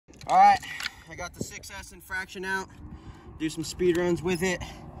All right, I got the 6S infraction out. Do some speed runs with it.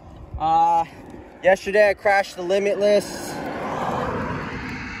 Yesterday I crashed the Limitless.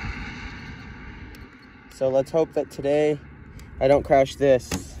 So let's hope that today I don't crash this.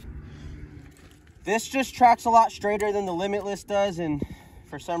 This just tracks a lot straighter than the Limitless does, and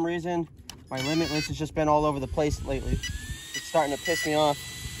for some reason, my Limitless has just been all over the place lately. It's starting to piss me off.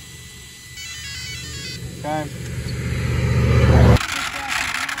 Okay.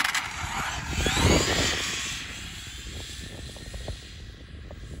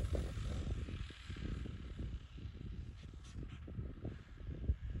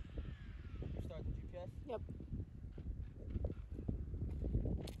 Start the GPS? Yep.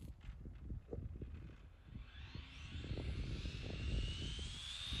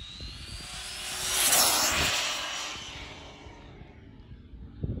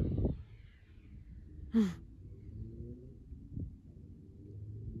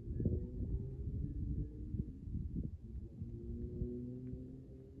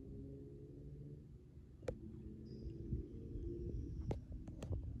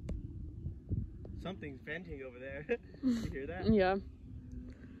 Something's venting over there. You hear that? Yeah.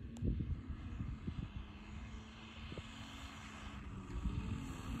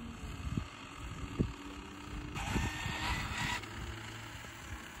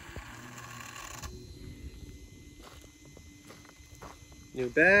 New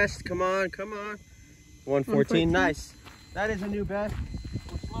best. Come on, come on. 114. Nice. That is a new best.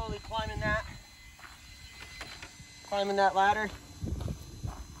 We're slowly climbing that. Climbing that ladder.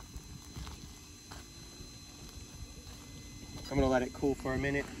 I'm gonna let it cool for a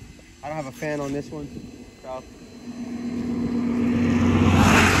minute. I don't have a fan on this one, so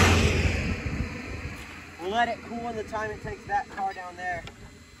we'll let it cool in the time it takes that car down there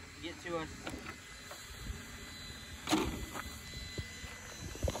to get to us.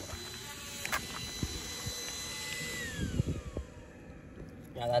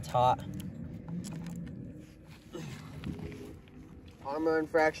 Yeah, that's hot. ARRMA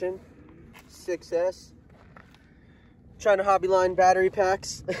infraction, 6S. Trying to hobby line battery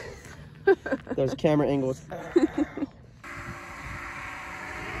packs. Those camera angles. You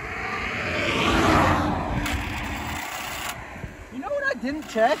know what I didn't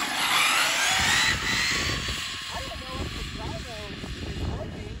check? I don't know if the gyro is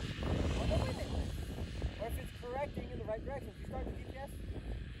working on the Limitless, or if it's correcting in the right direction. Did you start the GPS?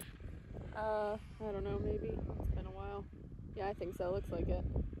 I don't know, maybe. It's been a while. Yeah, I think so. Looks like it.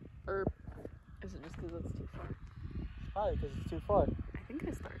 Or is it just because it's too far? Probably because it's too far. I think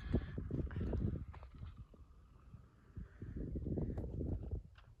I started.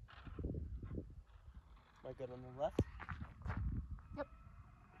 Am I good on the left? Yep.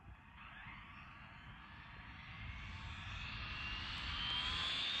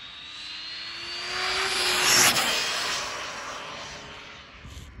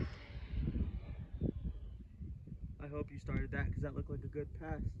 I hope you started that because that looked like a good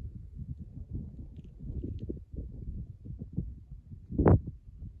pass.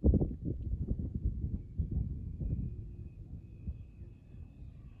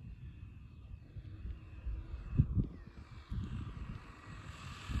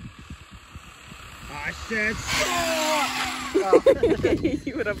 I said stop! Oh.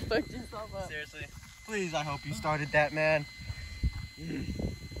 You would have fucked yourself up. Seriously. Please, I hope you started that, man.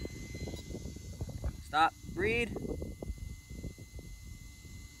 Stop. Breathe.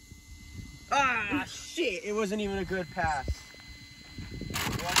 Ah, shit. It wasn't even a good pass.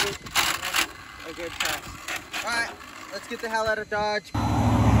 It wasn't a good pass. Alright, let's get the hell out of Dodge.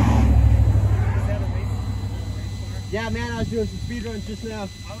 Yeah, man, I was doing some speed runs just now. I was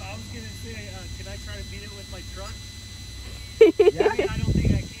gonna say, can I try to beat it with my truck? Yeah, I mean, I don't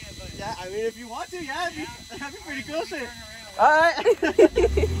think I can, but yeah, I mean, if you want to, yeah, that'd be pretty cool shit. turn around. Alright.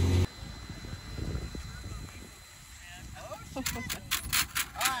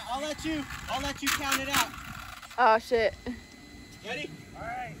 Alright, I'll let you count it out. Oh shit. Ready? All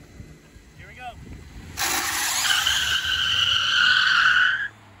right, here we go.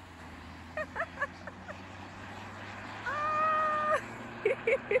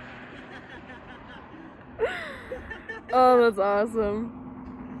 Oh, that's awesome.